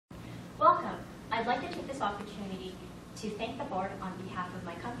I'd like to take this opportunity to thank the board on behalf of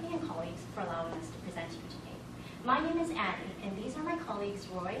my company and colleagues for allowing us to present to you today. My name is Annie, and these are my colleagues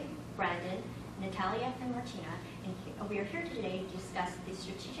Roy, Brandon, Natalia, and Martina, and we are here today to discuss the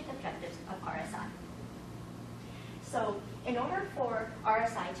strategic objectives of RSI. So, in order for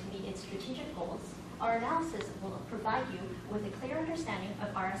RSI to meet its strategic goals, our analysis will provide you with a clear understanding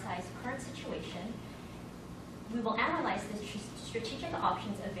of RSI's current situation. We will analyze the strategic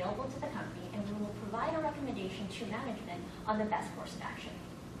options available to the company, and we will provide a recommendation to management on the best course of action.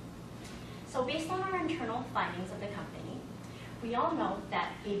 So based on our internal findings of the company, we all know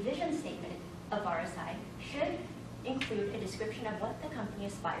that a vision statement of RSI should include a description of what the company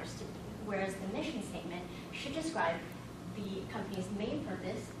aspires to be, whereas the mission statement should describe the company's main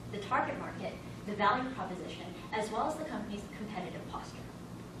purpose, the target market, the value proposition, as well as the company's competitive posture.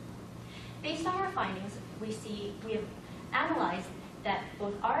 Based on our findings, we have analyzed that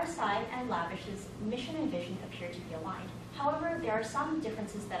both RSI and Lavish's mission and vision appear to be aligned. However, there are some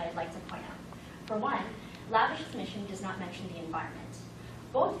differences that I'd like to point out. For one, Lavish's mission does not mention the environment.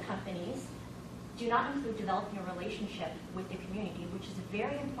 Both companies do not include developing a relationship with the community, which is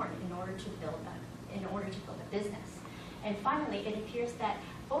very important in order to build a business. And finally, it appears that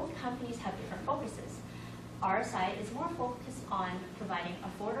both companies have different focuses. RSI is more focused on providing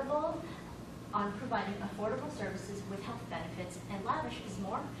affordable services with health benefits, and Lavish is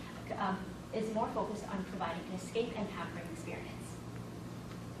more focused on providing an escape and pampering experience.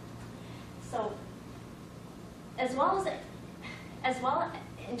 So, as well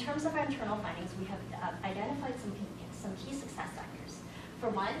in terms of our internal findings, we have identified some key success factors. For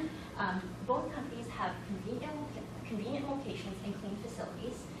one, both companies have convenient locations and clean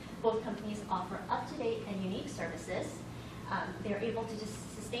facilities. Both companies offer up-to-date and unique services. They're able to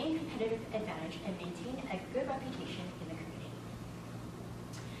sustain competitive advantage and maintain a good reputation in the community.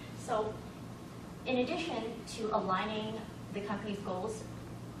 So, in addition to aligning the company's goals,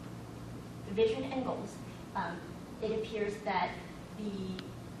 vision and goals, it appears that the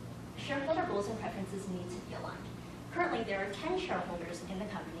shareholder goals and preferences need to be aligned. Currently, there are 10 shareholders in the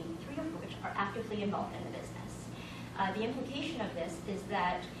company, 3 of which are actively involved in the business. The implication of this is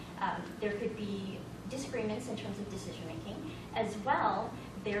that there could be disagreements in terms of decision making, as well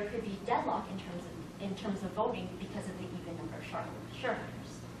there could be deadlock in terms of voting because of the even number of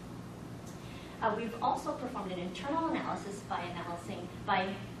shareholders. We've also performed an internal analysis by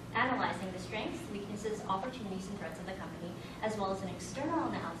analyzing the strengths, weaknesses, opportunities, and threats of the company, as well as an external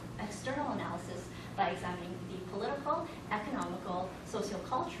analysis by examining the political, economical,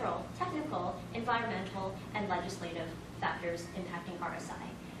 sociocultural, technical, environmental, and legislative factors impacting RSI.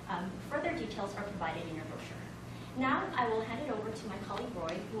 Further details are provided in your brochure. Now I will hand it over to my colleague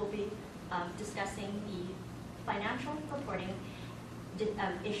Roy, who will be discussing the financial reporting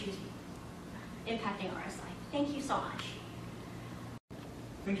issues impacting RSI. Thank you so much.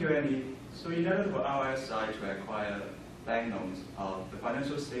 Thank you, Andy. So in order for RSI to acquire bank loans, the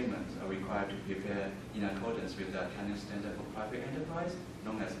financial statements are required to prepare in accordance with the accounting standard for private enterprise,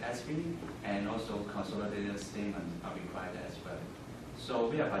 known as ASPE, and also consolidated statements are required as well. So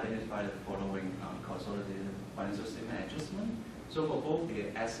we have identified the following consolidated financial statement adjustment. So for both the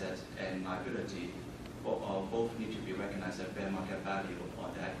assets and liability, both need to be recognized at fair market value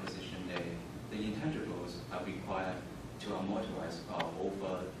on the acquisition day. The intangibles are required to amortize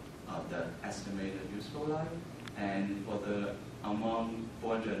over the estimated useful life. And for the amount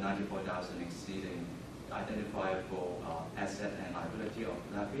 494,000 exceeding identifiable asset and liability of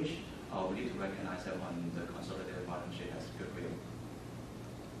Lavish, we need to recognize that on the consolidated balance sheet as goodwill.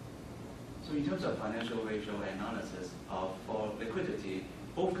 So in terms of financial ratio analysis, for liquidity,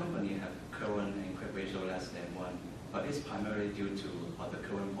 both companies have current and quick ratio less than 1, but it's primarily due to the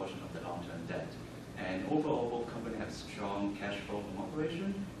current portion of the long-term debt. And overall, both companies have strong cash flow from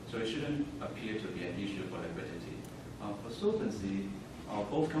operation, so it shouldn't appear to be an issue for liquidity. For solvency,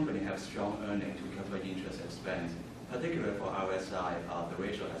 both companies have strong earnings to cover interest expense. Particularly for RSI, the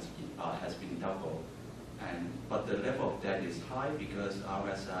ratio has been doubled. But the level of debt is high because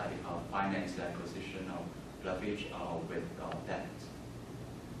RSI financed the acquisition of Lavish with debt.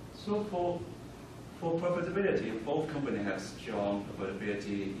 So for profitability, both companies have strong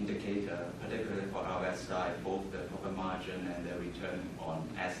profitability indicator, particularly for RSI, both the profit margin and the return on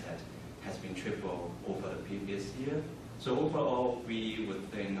asset has been triple over the previous year. So overall, we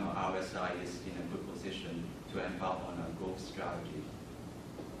would think RSI is in a good position to embark on a growth strategy.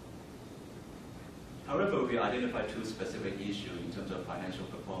 However, we identified 2 specific issues in terms of financial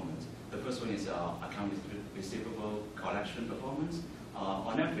performance. The first one is account receivable collection performance.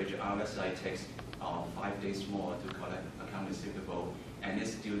 On average, RSI takes 5 days more to collect account receivable, and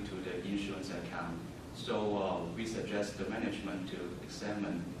it's due to the insurance insurance account. So we suggest the management to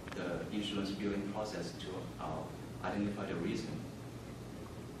examine the insurance billing process to identify the reason.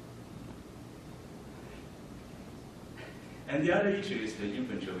 And the other issue is the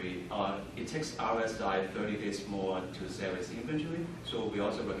inventory. It takes RSI 30 days more to sell its inventory, so we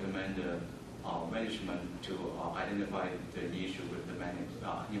also recommend the management to identify the issue with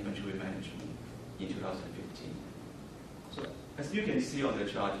the inventory management in 2015. So as you can see on the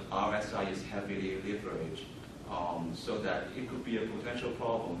chart, RSI is heavily leveraged, so that it could be a potential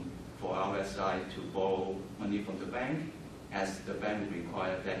problem for RSI to borrow money from the bank, as the bank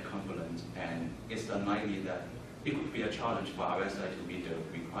require debt covenant, and it's unlikely that it could be a challenge for RSI to meet the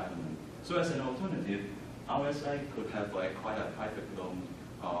requirement. So as an alternative, RSI could have acquired a private loan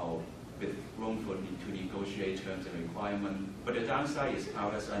with room to negotiate terms and requirements. But the downside is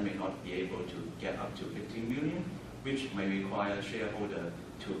RSI may not be able to get up to 15 million, which may require a shareholder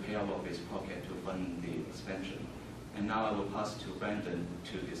to pay out of his pocket to fund the expansion. And now I will pass to Brandon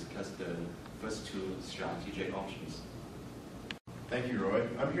to discuss the first two strategic options. Thank you, Roy.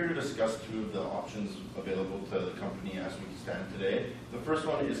 I'm here to discuss two of the options available to the company as we stand today. The first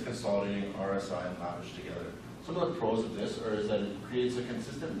one is consolidating RSI and Lavish together. Some of the pros of this is that it creates a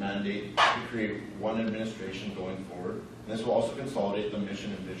consistent mandate to create one administration going forward. And this will also consolidate the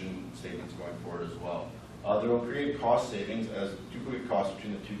mission and vision statements going forward as well. There will create cost savings, as duplicate costs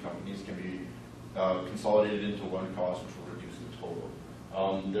between the two companies can be consolidated into one cost, which will reduce the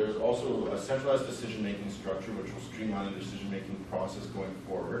total. There's also a centralized decision-making structure, which will streamline the decision-making process going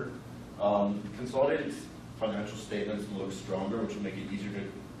forward. Consolidated financial statements look stronger, which will make it easier to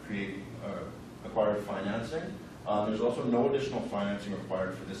create acquired financing. There's also no additional financing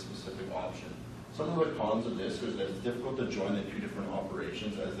required for this specific option. Some of the cons of this is that it's difficult to join the two different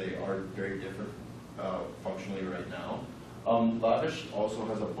operations, as they are very different functionally right now. Lavish also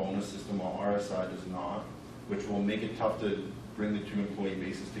has a bonus system, while RSI does not, which will make it tough to bring the two employee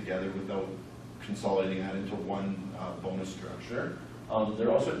bases together without consolidating that into one bonus structure. There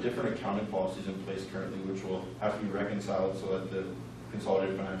are also different accounting policies in place currently, which will have to be reconciled so that the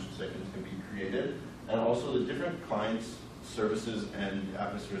consolidated financial statements can be created. And also the different clients, services, and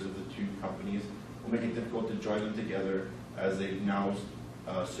atmospheres of the two companies will make it difficult to join them together, as they now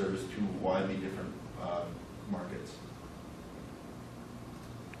service two widely different markets.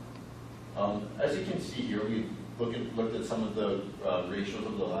 As you can see here, we've looked at some of the ratios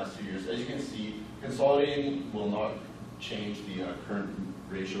of the last few years. As you can see, consolidating will not change the current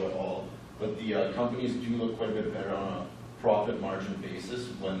ratio at all, but the companies do look quite a bit better on a profit margin basis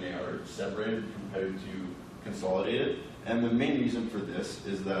when they are separated compared to consolidated. And the main reason for this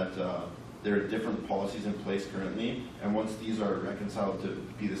is that there are different policies in place currently, and once these are reconciled to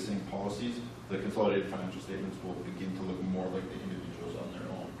be the same policies, the consolidated financial statements will begin to look more like the individuals on their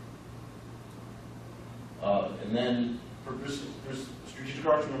own. And then for strategic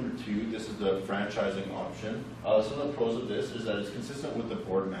option number 2, this is the franchising option. Some of the pros of this is that it's consistent with the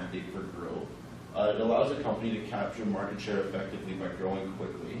board mandate for growth. It allows a company to capture market share effectively by growing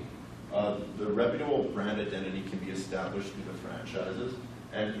quickly. The reputable brand identity can be established through the franchises,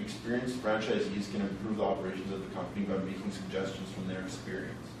 and experienced franchisees can improve the operations of the company by making suggestions from their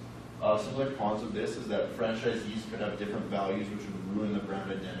experience. Some of the cons of this is that franchisees could have different values, which would ruin the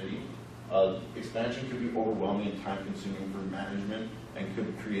brand identity. Expansion could be overwhelming and time-consuming for management and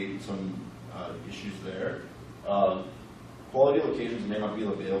could create some issues there. Quality locations may not be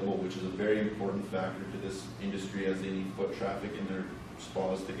available, which is a very important factor to this industry, as they need foot traffic in their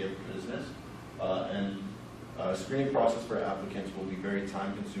spas to get business. Screening process for applicants will be very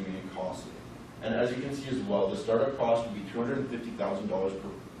time-consuming and costly. And as you can see as well, the startup cost will be $250,000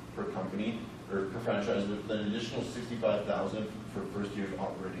 per company or per franchise, with an additional $65,000 for first year's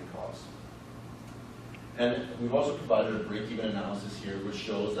operating costs. And we've also provided a break-even analysis here, which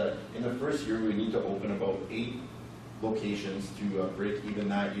shows that in the first year we need to open about 8 locations to break even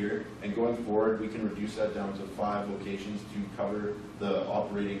that year, and going forward we can reduce that down to 5 locations to cover the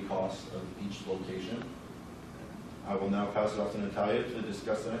operating costs of each location. I will now pass it off to Natalia to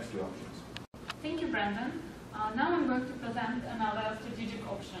discuss the next 2 options. Thank you, Brandon. Now I'm going to present another strategic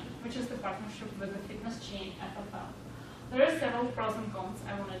option, which is the partnership with the fitness chain FFL. There are several pros and cons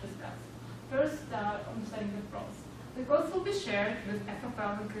I want to discuss. First, understanding the pros. The costs will be shared with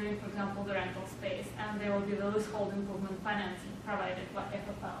FFL, including, for example, the rental space, and there will be the leasehold improvement financing provided by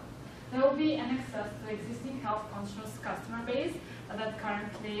FFL. There will be an access to the existing health-conscious customer base that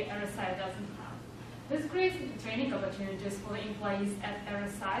currently RSI doesn't have. This creates training opportunities for the employees at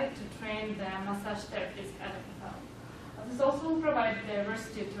RSI to train the massage therapists at FFL. This also will provide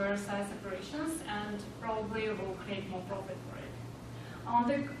diversity to RSI's operations and probably will create more profit for it. On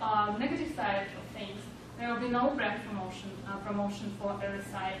the negative side of things, there will be no brand promotion for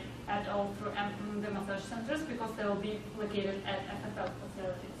RSI at all through the massage centers because they will be located at FFL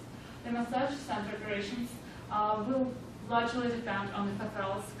facilities. The massage center operations will largely depend on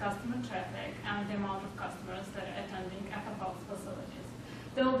FFL's customer traffic and the amount of customers that are attending FFL's facilities.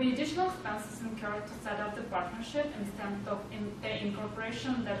 There will be additional expenses incurred to set up the partnership instead of the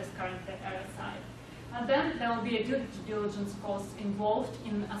incorporation that is currently RSI. And then there will be a due diligence cost involved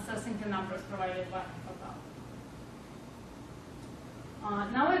in assessing the numbers provided by FFL.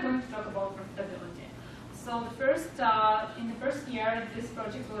 Now we're going to talk about profitability. So in the first year, this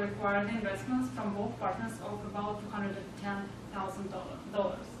project will require the investments from both partners of about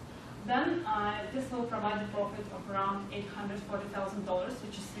 $210,000. Then this will provide a profit of around $840,000,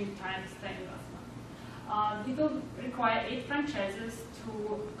 which is 3 times the investment. It will require 8 franchises to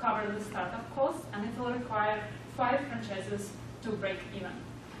cover the startup costs, and it will require 5 franchises to break even.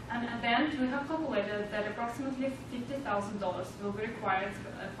 And at the end, we have calculated that approximately $50,000 will be required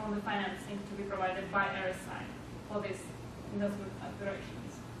from the financing to be provided by RSI for these investment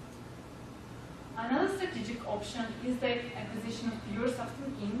operations. Another strategic option is the acquisition of Pure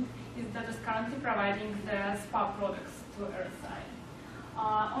Substance Inc. that is currently providing the spa products to RSI.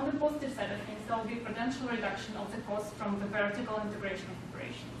 On the positive side of things, there will be potential reduction of the cost from the vertical integration of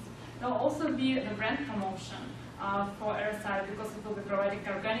operations. There will also be the brand promotion for RSI because it will be providing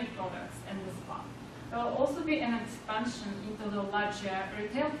organic products in the spa. There will also be an expansion into the larger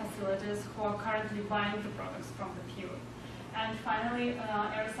retail facilities who are currently buying the products from the Pure. And finally,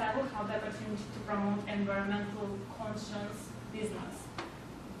 RSI will have the opportunity to promote environmental conscious business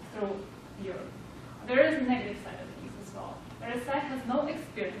through Pure. There is a negative side of things as well. RSI has no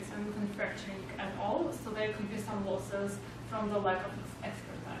experience in manufacturing at all, so there could be some losses from the lack of expertise.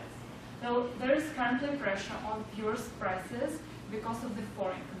 There is currently pressure on Pure's prices because of the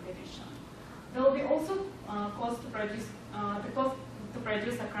foreign competition. There will be also cost to produce. The cost to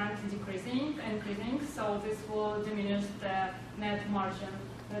produce are currently increasing, so this will diminish the net margin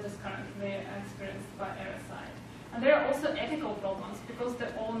that is currently experienced by RSI. And there are also ethical problems because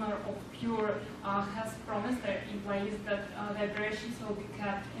the owner of Pure has promised their employees that the operations will be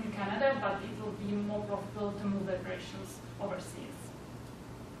kept in Canada, but it will be more profitable to move the operations overseas.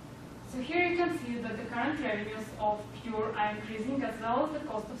 So here you can see that the current revenues of Pure are increasing as well as the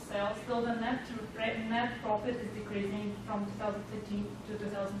cost of sales, though the net profit is decreasing from 2013 to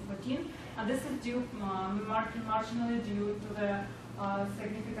 2014, and this is due marginally due to the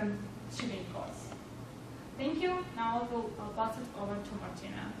significant shipping costs. Thank you. Now I'll pass it over to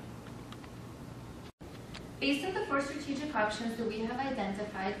Martina. Based on the 4 strategic options that we have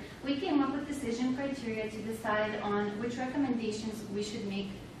identified, we came up with decision criteria to decide on which recommendations we should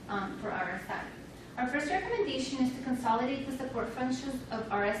make for RSI. Our first recommendation is to consolidate the support functions of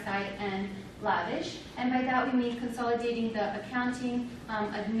RSI and Lavish, and by that we mean consolidating the accounting,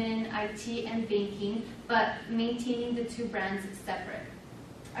 admin, IT, and banking, but maintaining the 2 brands separate.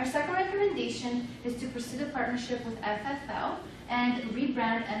 Our second recommendation is to pursue the partnership with FFL and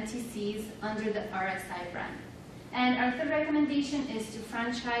rebrand MTCs under the RSI brand. And our third recommendation is to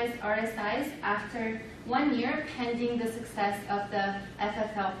franchise RSIs after 1 year pending the success of the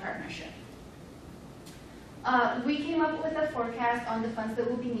FFL partnership. We came up with a forecast on the funds that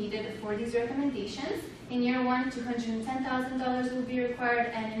will be needed for these recommendations. In year 1, $210,000 will be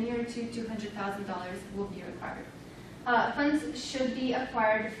required, and in year 2, $200,000 will be required. Funds should be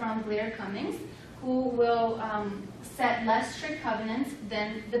acquired from Blair Cummings, who will set less strict covenants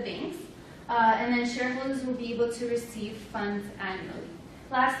than the banks, and then shareholders will be able to receive funds annually.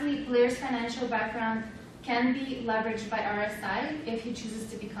 Lastly, Blair's financial background can be leveraged by RSI if he chooses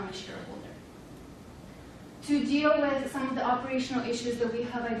to become a shareholder. To deal with some of the operational issues that we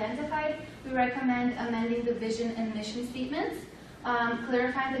have identified, we recommend amending the vision and mission statements,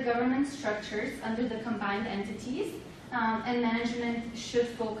 clarifying the governance structures under the combined entities, and management should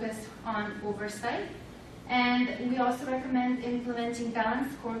focus on oversight. And we also recommend implementing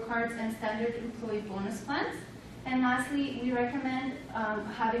balanced scorecards and standard employee bonus plans. And lastly, we recommend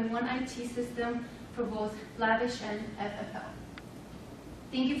having one IT system for both Lavish and FFL.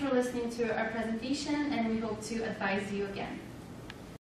 Thank you for listening to our presentation, and we hope to advise you again.